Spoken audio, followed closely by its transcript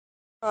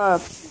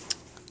I'm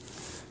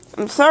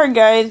sorry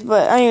guys,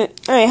 but I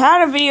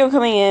had a video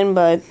coming in,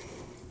 but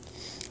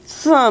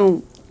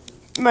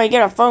I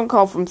get a phone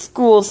call from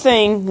school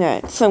saying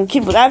that some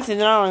kid was absent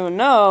and I don't even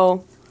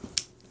know.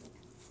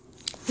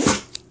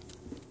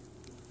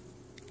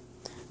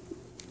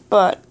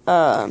 But,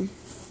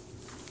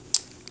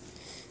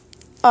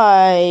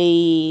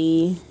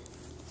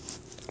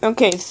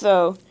 okay,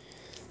 so,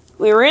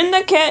 we were in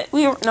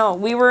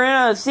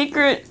a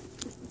secret.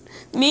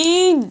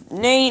 Me,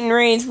 Nate, and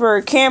Rage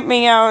were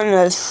camping out in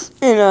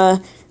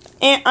a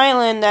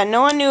island that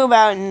no one knew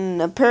about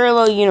in a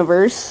parallel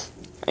universe.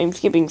 I'm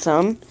skipping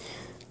some.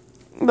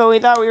 But we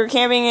thought we were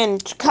camping in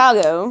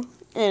Chicago,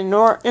 in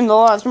the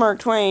Lost Mark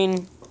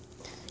Twain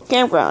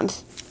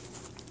campgrounds.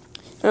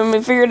 And when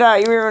we figured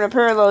out we were in a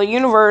parallel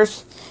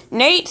universe,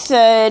 Nate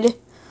said,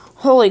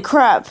 "Holy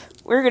crap,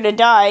 we're gonna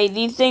die.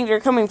 These things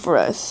are coming for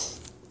us."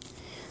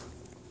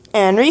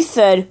 And Reese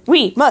said,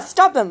 "We must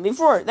stop them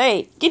before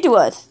they get to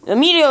us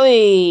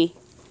immediately."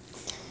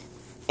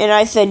 And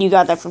I said, "You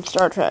got that from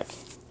Star Trek."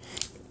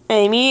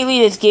 And immediately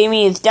this gave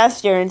me his death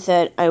stare and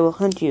said, "I will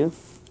hunt you.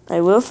 I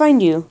will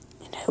find you.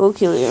 And I will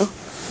kill you."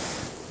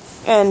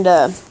 And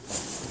then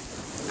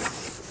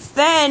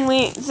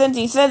since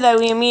he said that,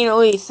 we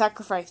immediately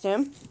sacrificed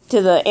him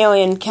to the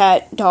alien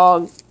cat,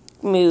 dog,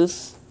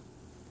 moose,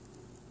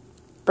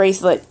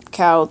 bracelet,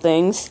 cow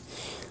things.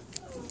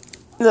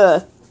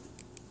 The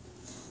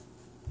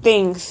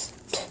things.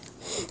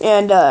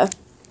 And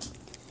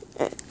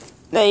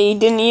they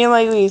didn't eat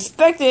like we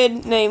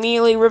expected. They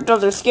immediately ripped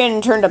off their skin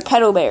and turned to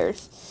pedo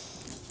bears.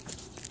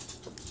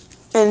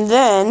 And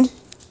then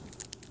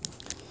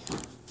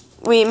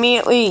we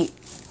immediately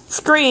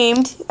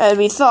screamed as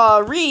we saw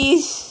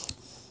Reese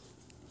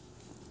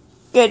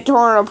get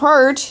torn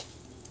apart.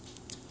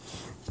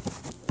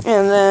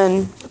 And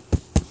then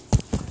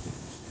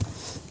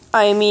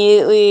I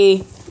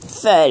immediately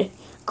said,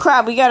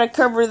 "Crap, we gotta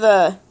cover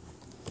the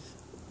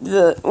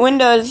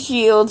windows,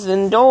 shields,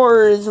 and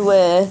doors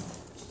with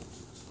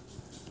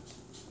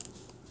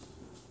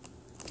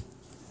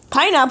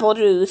pineapple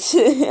juice,"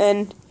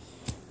 and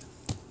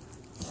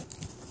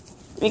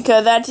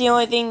because that's the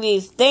only thing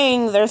these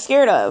things are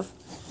scared of.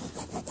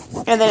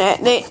 And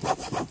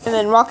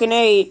then Rock and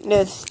Nate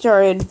just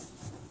started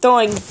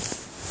throwing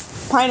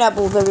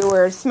pineapples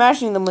everywhere,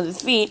 smashing them with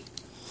his feet.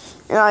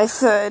 And I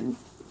said,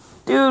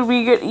 "Dude,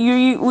 we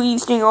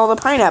eating all the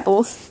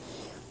pineapples."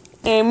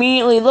 And he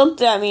immediately looked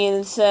at me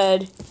and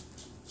said,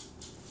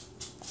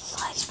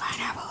 "Sliced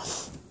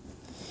pineapples."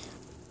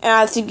 And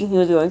I was thinking he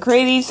was going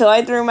crazy, so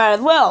I threw him out as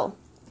well.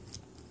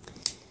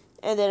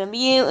 And then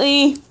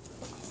immediately,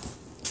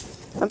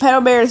 a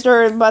pedo bear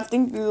started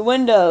busting through the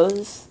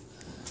windows.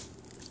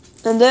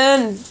 And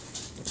then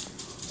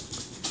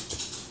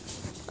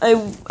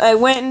I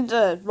went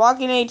into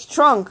Rocky Nate's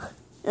trunk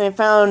and I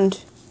found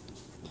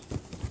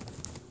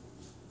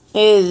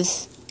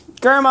his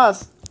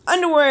grandma's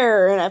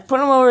underwear, and I put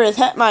them over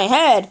my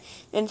head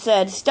and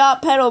said,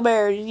 "Stop, pedo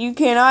bears, you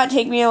cannot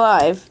take me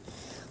alive."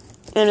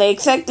 And they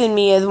accepted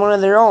me as one of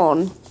their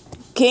own,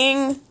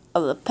 king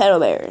of the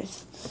pedo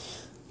bears.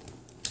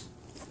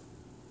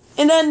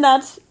 And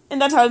that's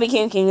how I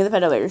became king of the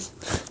pedo bears.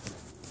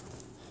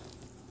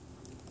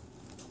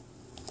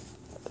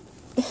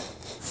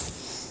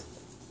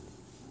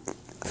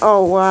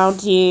 Oh wow,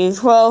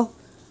 jeez. Well,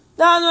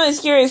 that was my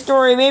scary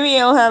story. Maybe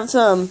I'll have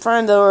some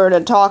friends over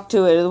to talk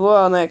to it as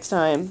well next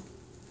time.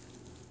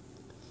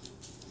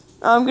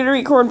 I'm gonna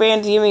record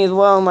Band Gaming as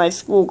well in my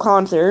school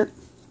concert.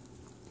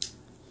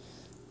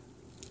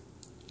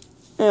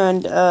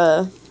 And,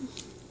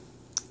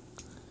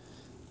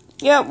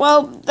 yeah,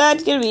 well,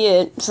 that's gonna be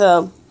it.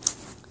 So,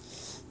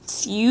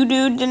 see you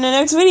dudes in the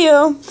next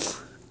video.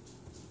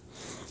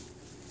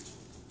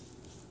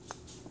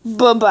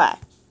 Bye-bye.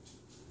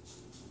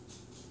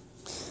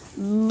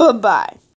 Bye-bye.